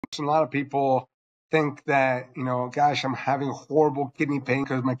A lot of people think that, gosh, I'm having horrible kidney pain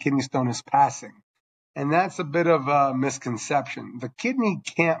because my kidney stone is passing. And that's a bit of a misconception. The kidney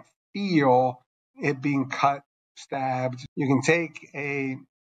can't feel it being cut, stabbed. You can take a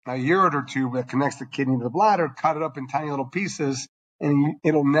ureter tube that connects the kidney to the bladder, cut it up in tiny little pieces, and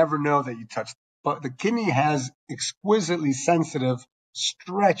it'll never know that you touched it. But the kidney has exquisitely sensitive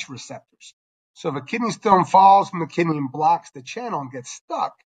stretch receptors. So if a kidney stone falls from the kidney and blocks the channel and gets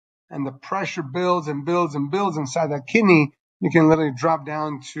stuck, and the pressure builds and builds and builds inside that kidney, you can literally drop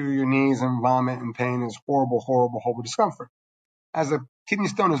down to your knees and vomit, and pain is horrible, horrible, horrible discomfort. As a kidney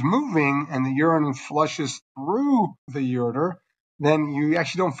stone is moving and the urine flushes through the ureter, then you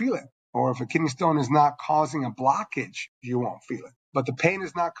actually don't feel it. Or if a kidney stone is not causing a blockage, you won't feel it. But the pain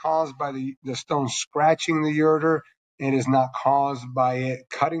is not caused by the stone scratching the ureter. It is not caused by it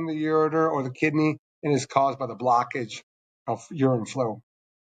cutting the ureter or the kidney. It is caused by the blockage of urine flow.